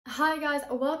Hi guys,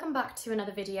 welcome back to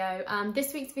another video.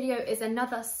 This week's video is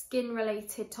another skin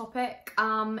related topic.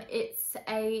 It's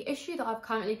a issue that I've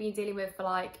currently been dealing with for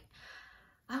I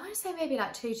want to say maybe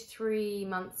 2 to 3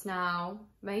 months now,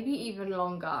 maybe even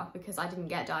longer because I didn't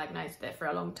get diagnosed with it for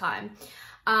a long time.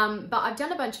 But I've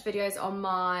done a bunch of videos on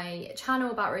my channel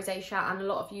about rosacea and a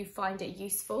lot of you find it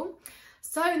useful.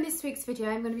 So in this week's video,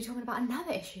 I'm going to be talking about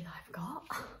another issue that I've got.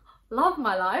 Love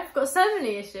my life, got so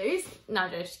many issues. No,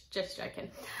 just joking.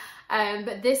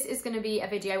 But this is going to be a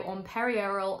video on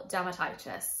perioral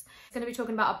dermatitis. It's going to be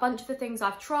talking about a bunch of the things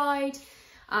I've tried,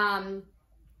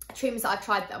 treatments that I've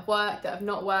tried that have worked, that have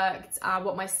not worked,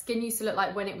 what my skin used to look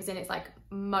like when it was in its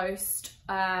most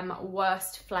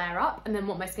worst flare up, and then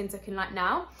what my skin's looking like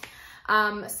now.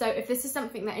 So if this is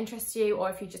something that interests you, or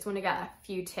if you just want to get a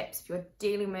few tips if you're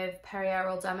dealing with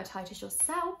perioral dermatitis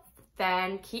yourself,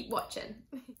 then keep watching.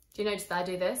 Do you notice that I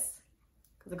do this?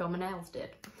 Because I got my nails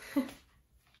did.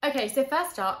 Okay, so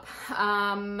first up,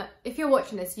 if you're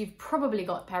watching this, you've probably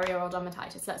got perioral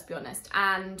dermatitis, let's be honest.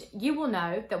 And you will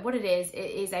know that what it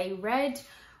is a red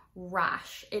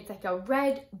rash. It's like a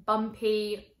red,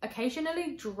 bumpy,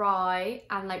 occasionally dry,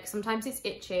 and sometimes it's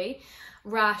itchy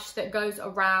rash that goes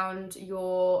around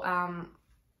your,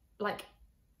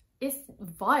 it's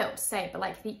vile to say, but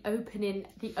the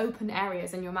open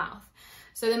areas in your mouth.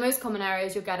 So the most common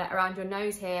areas, you'll get it around your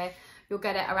nose here, you'll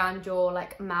get it around your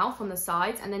mouth on the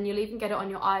sides, and then you'll even get it on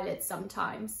your eyelids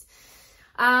sometimes.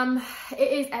 It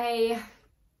is a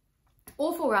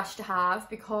awful rash to have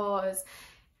because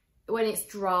when it's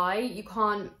dry, you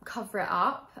can't cover it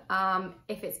up.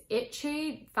 If it's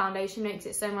itchy, foundation makes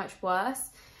it so much worse.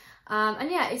 And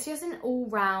yeah, it's just an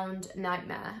all-round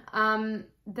nightmare.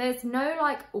 There's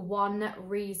no one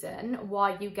reason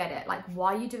why you get it,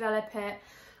 why you develop it,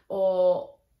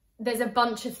 or there's a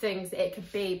bunch of things that it could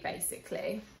be,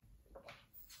 basically.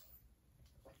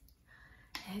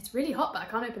 It's really hot, but I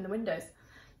can't open the windows.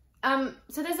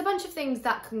 So there's a bunch of things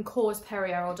that can cause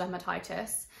perioral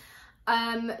dermatitis.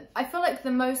 I feel like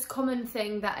the most common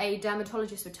thing that a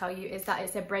dermatologist would tell you is that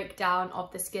it's a breakdown of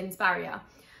the skin's barrier,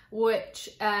 which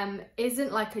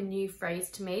isn't a new phrase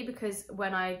to me, because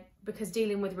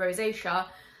dealing with rosacea,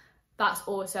 that's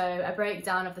also a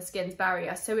breakdown of the skin's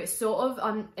barrier. So it's sort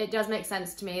of, it does make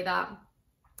sense to me that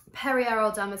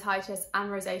perioral dermatitis and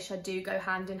rosacea do go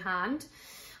hand in hand.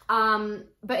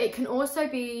 But it can also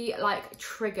be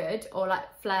triggered or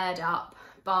flared up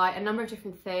by a number of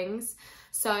different things.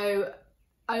 So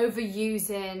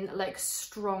overusing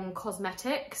strong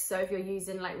cosmetics. So if you're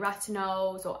using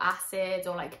retinols or acids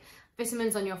or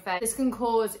vitamins on your face, this can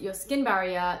cause your skin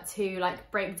barrier to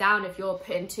break down if you're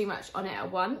putting too much on it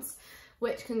at once,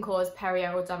 which can cause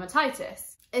perioral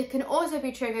dermatitis. It can also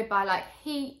be triggered by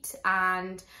heat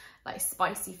and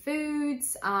spicy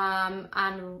foods, and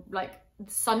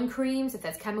sun creams, if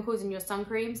there's chemicals in your sun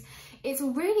creams. It's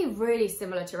really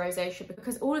similar to rosacea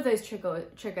because all of those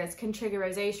triggers can trigger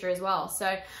rosacea as well.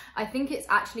 So I think it's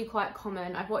actually quite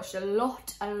common. I've watched a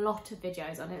lot of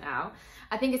videos on it now.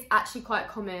 I think it's actually quite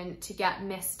common to get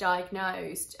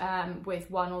misdiagnosed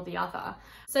with one or the other.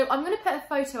 So I'm going to put a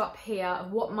photo up here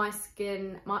of what my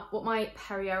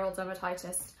perioral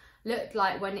dermatitis looked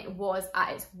like when it was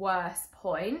at its worst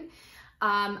point.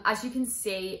 As you can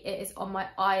see, it is on my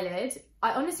eyelid.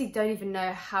 I honestly don't even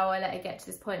know how I let it get to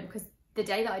this point, because the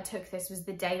day that I took this was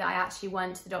the day that I actually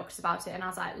went to the doctors about it, and I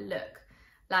was like,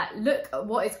 look at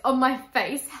what is on my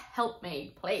face, help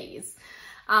me, please.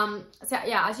 So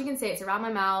yeah, as you can see, it's around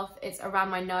my mouth, it's around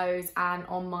my nose, and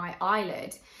on my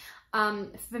eyelid.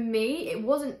 For me, it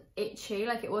wasn't itchy,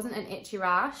 it wasn't an itchy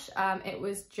rash. It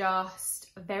was just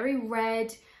very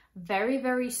red,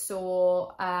 very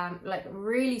sore,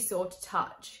 really sore to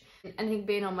touch. Anything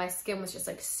being on my skin was just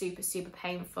super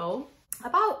painful.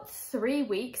 About 3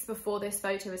 weeks before this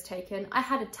photo was taken, I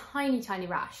had a tiny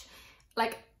rash.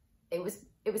 It was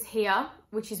here,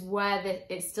 which is where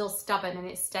it's still stubborn and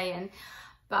it's staying,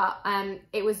 but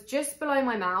it was just below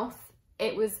my mouth.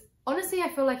 It was, honestly, I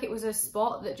feel like it was a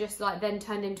spot that just then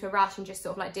turned into a rash and just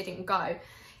sort of didn't go.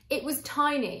 It was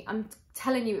tiny, I'm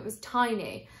telling you, it was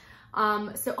tiny.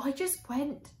 So I just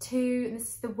went to, and this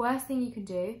is the worst thing you can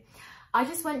do, I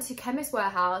just went to Chemist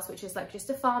Warehouse, which is just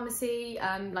a pharmacy,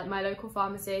 my local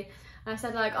pharmacy, and I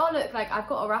said oh look, I've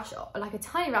got a rash, a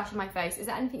tiny rash on my face, is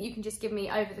there anything you can just give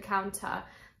me over the counter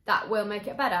that will make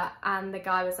it better? And the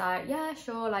guy was like, yeah,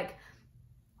 sure,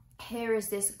 here is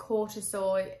this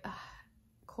cortisoid,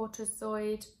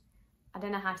 I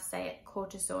don't know how to say it,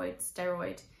 cortisoid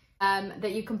steroid,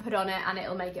 that you can put on it and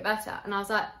it'll make it better. And I was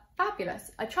like, fabulous.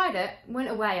 I tried it, went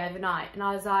away overnight, and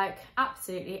I was like,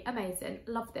 absolutely amazing,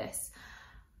 love this.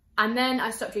 And then I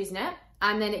stopped using it,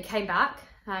 and then it came back,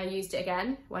 and I used it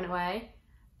again, went away.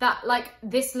 That, like,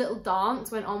 this little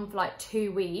dance went on for like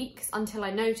 2 weeks until I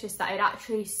noticed that it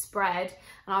actually spread,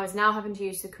 and I was now having to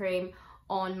use the cream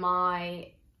on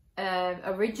my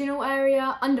original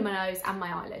area, under my nose and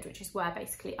my eyelid, which is where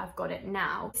basically I've got it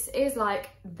now. This is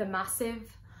like the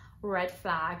massive red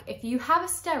flag. If you have a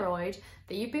steroid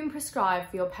that you've been prescribed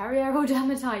for your perioral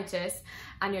dermatitis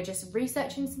and you're just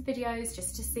researching some videos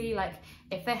just to see like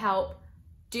if they help,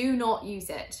 do not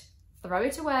use it. Throw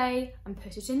it away and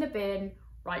put it in the bin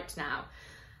right now.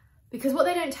 Because what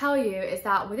they don't tell you is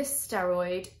that with a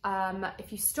steroid,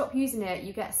 if you stop using it,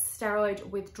 you get steroid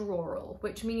withdrawal,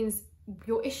 which means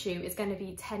your issue is going to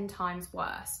be 10 times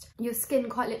worse. Your skin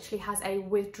quite literally has a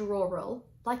withdrawal,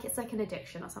 like it's like an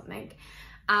addiction or something,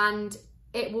 and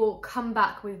it will come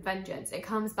back with vengeance. It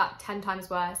comes back 10 times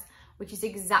worse, which is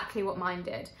exactly what mine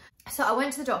did. So I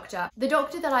went to the doctor. The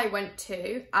doctor that I went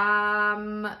to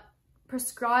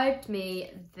prescribed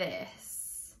me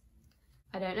this.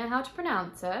 I don't know how to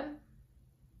pronounce it.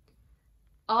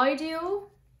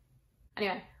 Ideal.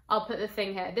 Anyway, I'll put the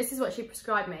thing here. This is what she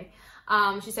prescribed me.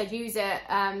 She said use it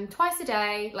twice a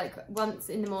day, like once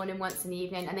in the morning, once in the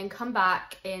evening, and then come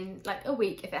back in like a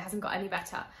week if it hasn't got any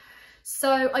better. So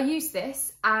I used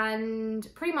this, and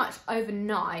pretty much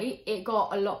overnight it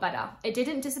got a lot better. It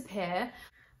didn't disappear,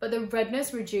 but the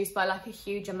redness reduced by like a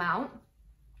huge amount.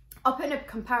 I'll put in a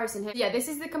comparison here. Yeah, this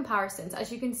is the comparisons.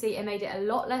 As you can see, it made it a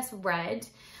lot less red,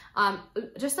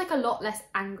 just like a lot less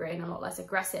angry and a lot less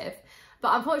aggressive.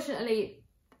 But unfortunately,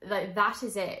 like that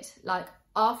is it. Like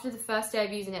after the first day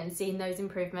of using it and seeing those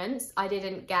improvements, I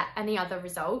didn't get any other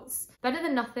results. Better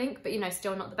than nothing, but you know,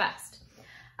 still not the best.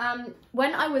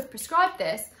 When I was prescribed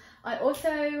this, I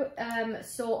also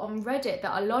saw on Reddit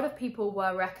that a lot of people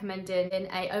were recommending an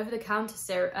over-the-counter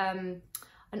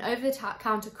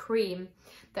cream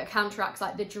that counteracts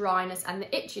like the dryness and the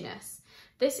itchiness.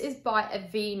 This is by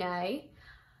Avene,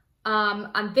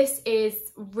 and this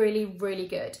is really, really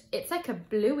good. It's like a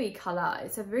bluey colour.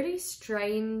 It's a really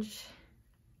strange,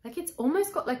 like it's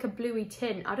almost got like a bluey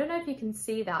tint. I don't know if you can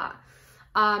see that,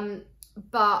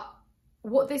 but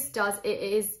what this does, it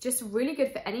is just really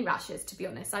good for any rashes, to be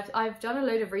honest. I've done a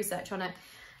load of research on it,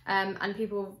 and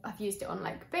people have used it on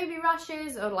like baby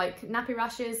rashes or like nappy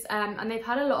rashes, and they've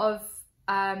had a lot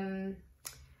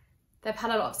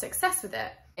of success with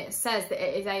it. It says that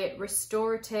it is a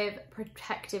restorative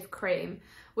protective cream,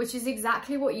 which is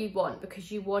exactly what you want, because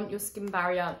you want your skin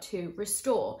barrier to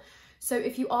restore. So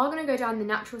if you are going to go down the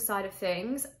natural side of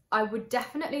things, I would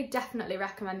definitely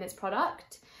recommend this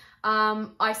product.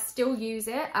 I still use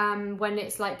it when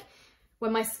it's like,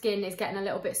 when my skin is getting a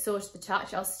little bit sore to the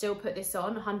touch, I'll still put this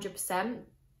on 100%.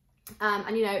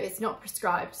 And you know, it's not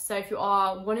prescribed. So if you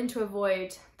are wanting to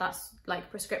avoid that's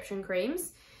like prescription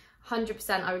creams,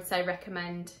 100% I would say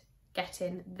recommend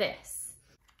getting this.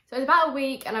 So it was about a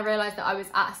week and I realised that I was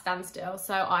at a standstill.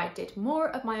 So I did more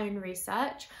of my own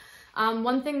research.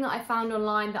 One thing that I found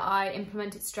online that I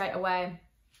implemented straight away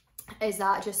is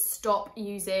that just stop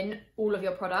using all of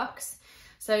your products.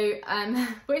 So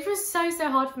which was so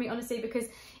hard for me, honestly, because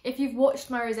if you've watched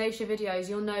my rosacea videos,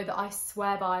 you'll know that I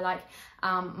swear by like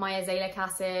my azelaic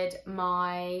acid,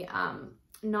 my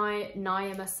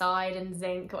niacinamide and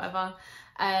zinc, whatever,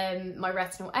 my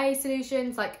retinol A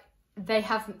solutions. Like they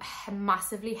have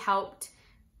massively helped,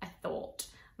 I thought,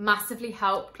 massively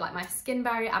helped like my skin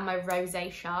barrier and my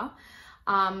rosacea.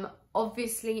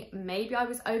 Obviously, maybe I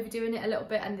was overdoing it a little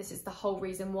bit, and this is the whole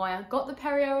reason why I got the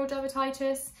perioral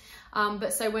dermatitis.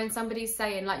 But so when somebody's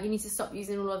saying like you need to stop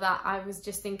using all of that, I was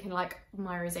just thinking like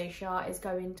my rosacea is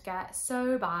going to get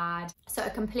so bad. So I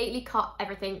completely cut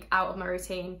everything out of my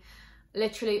routine.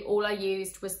 Literally all I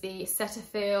used was the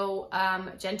Cetaphil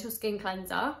gentle skin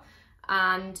cleanser,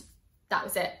 and that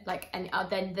was it. Like, and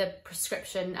then the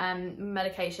prescription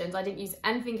medications. I didn't use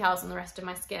anything else on the rest of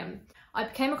my skin. I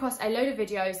came across a load of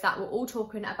videos that were all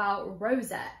talking about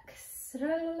Rozex.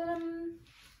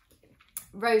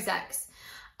 Rozex.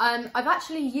 I've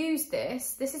actually used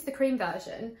this. This is the cream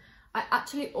version. I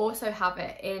actually also have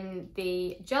it in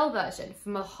the gel version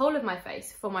for the whole of my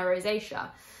face for my rosacea.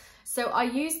 So I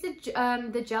used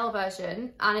the gel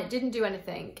version and it didn't do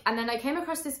anything. And then I came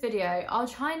across this video. I'll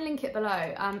try and link it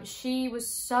below. She was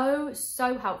so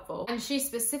helpful. And she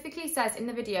specifically says in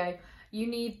the video, you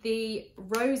need the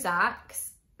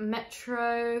Rozex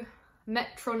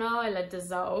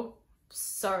Metronidazole.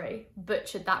 Sorry,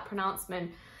 butchered that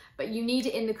pronouncement. But you need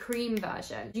it in the cream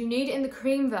version. You need it in the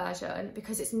cream version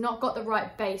because it's not got the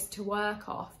right base to work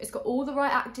off. It's got all the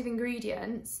right active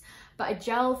ingredients, but a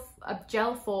gel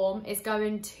form is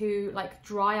going to like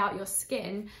dry out your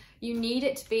skin. You need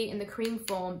it to be in the cream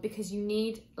form because you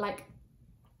need like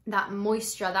that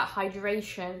moisture, that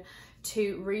hydration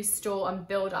to restore and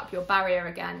build up your barrier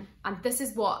again. And this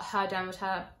is what her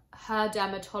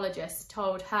dermatologist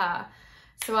told her.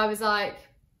 So I was like,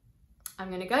 I'm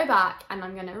going to go back and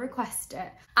I'm going to request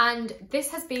it. And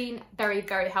this has been very,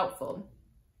 very helpful.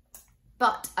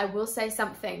 But I will say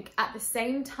something, at the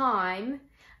same time,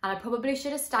 and I probably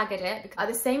should have staggered it, because at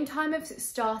the same time of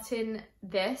starting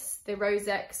this, the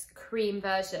Rozex cream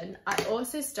version, I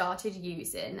also started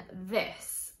using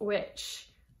this, which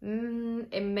none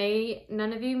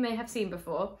of you may have seen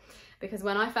before, because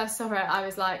when I first saw it, I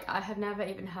was like, I have never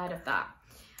even heard of that.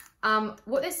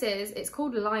 What this is, it's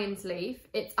called Lyonsleaf.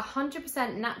 It's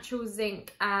 100% natural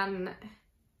zinc and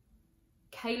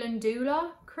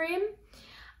Calendula cream.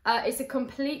 It's a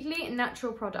completely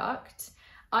natural product.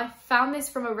 I found this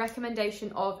from a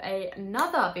recommendation of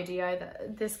another video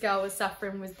that this girl was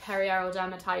suffering with perioral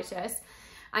dermatitis.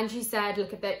 And she said,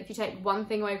 look, if you take one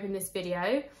thing away from this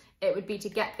video, it would be to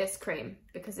get this cream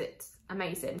because it's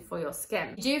amazing for your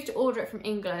skin. You do have to order it from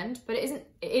England, but it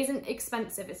isn't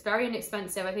expensive. It's very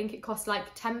inexpensive. I think it costs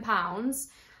like £10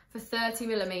 for 30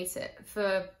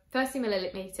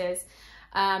 milliliters.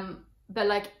 But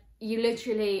like, you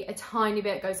literally, a tiny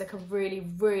bit goes like a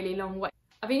really, really long way.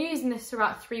 I've been using this for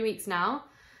about 3 weeks now,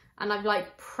 and I've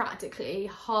like practically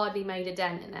hardly made a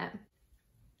dent in it.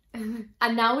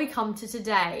 And now we come to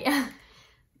today.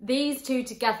 These two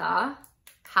together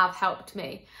have helped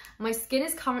me. My skin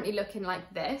is currently looking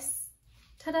like this.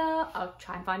 Ta-da! I'll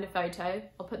try and find a photo.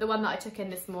 I'll put the one that I took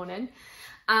in this morning.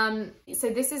 So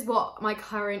this is what my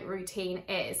current routine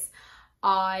is.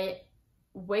 I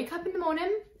wake up in the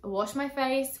morning, wash my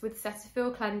face with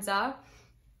Cetaphil cleanser.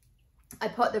 I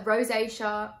put the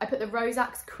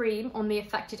Rozex cream on the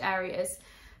affected areas.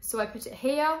 So I put it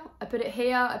here, I put it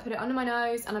here, I put it under my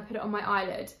nose, and I put it on my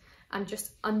eyelid and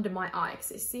just under my eye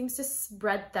because it seems to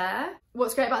spread there.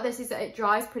 What's great about this is that it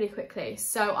dries pretty quickly.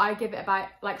 So I give it about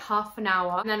like half an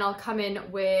hour, and then I'll come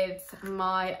in with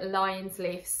my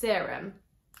Lyonsleaf serum.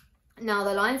 Now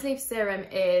the Lyonsleaf serum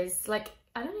is like,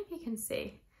 I don't know if you can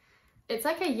see, it's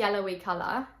like a yellowy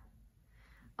colour.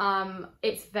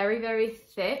 It's very, very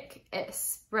thick. It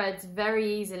spreads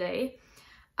very easily.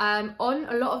 On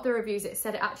a lot of the reviews, it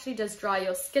said it actually does dry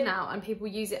your skin out, and people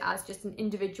use it as just an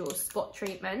individual spot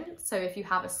treatment. So if you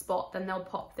have a spot, then they'll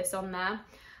pop this on there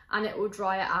and it will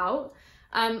dry it out.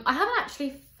 I haven't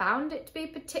actually found it to be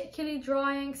particularly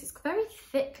drying because it's very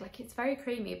thick, like it's very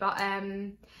creamy, but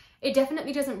it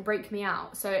definitely doesn't break me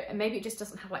out. So maybe it just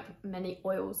doesn't have like many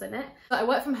oils in it. But I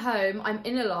work from home, I'm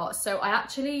in a lot, so I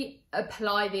actually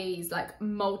apply these like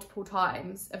multiple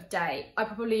times a day. I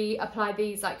probably apply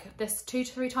these like this 2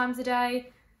 to 3 times a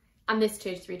day and this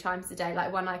 2 to 3 times a day,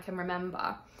 like when I can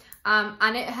remember.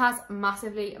 And it has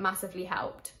massively, massively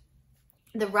helped.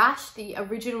 The rash, the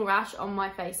original rash on my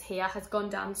face here has gone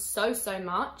down so, so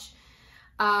much.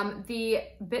 The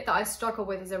bit that I struggle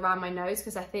with is around my nose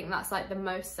because I think that's like the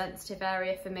most sensitive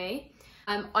area for me.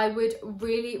 I would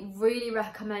really, really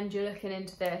recommend you looking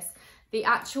into this. The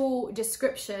actual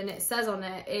description, it says on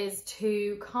it, is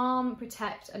to calm,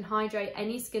 protect and hydrate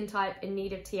any skin type in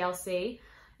need of TLC.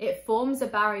 It forms a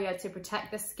barrier to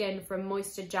protect the skin from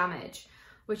moisture damage,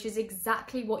 which is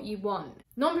exactly what you want.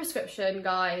 Non-prescription,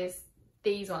 guys,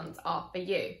 these ones are for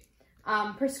you.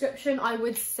 Prescription, I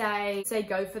would say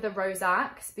go for the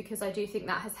Rozex because I do think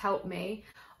that has helped me.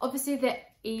 Obviously the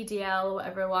Elidel,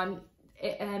 whatever one,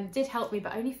 it did help me,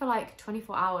 but only for like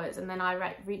 24 hours, and then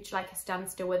I reached like a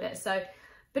standstill with it. So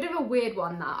bit of a weird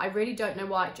one that I really don't know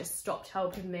why it just stopped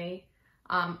helping me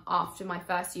after my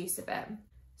first use of it.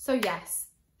 So yes,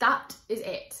 that is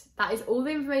it. That is all the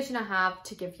information I have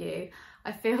to give you.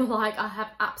 I feel like I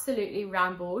have absolutely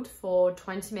rambled for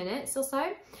 20 minutes or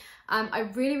so. I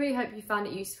really, really hope you found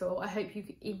it useful. I hope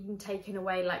you've even taken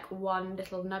away like one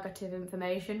little nugget of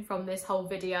information from this whole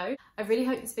video. I really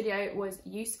hope this video was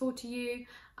useful to you.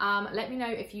 Let me know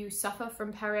if you suffer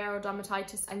from perioral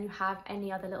dermatitis and you have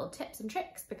any other little tips and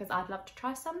tricks because I'd love to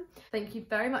try some. Thank you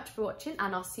very much for watching,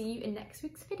 and I'll see you in next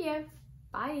week's video.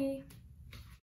 Bye.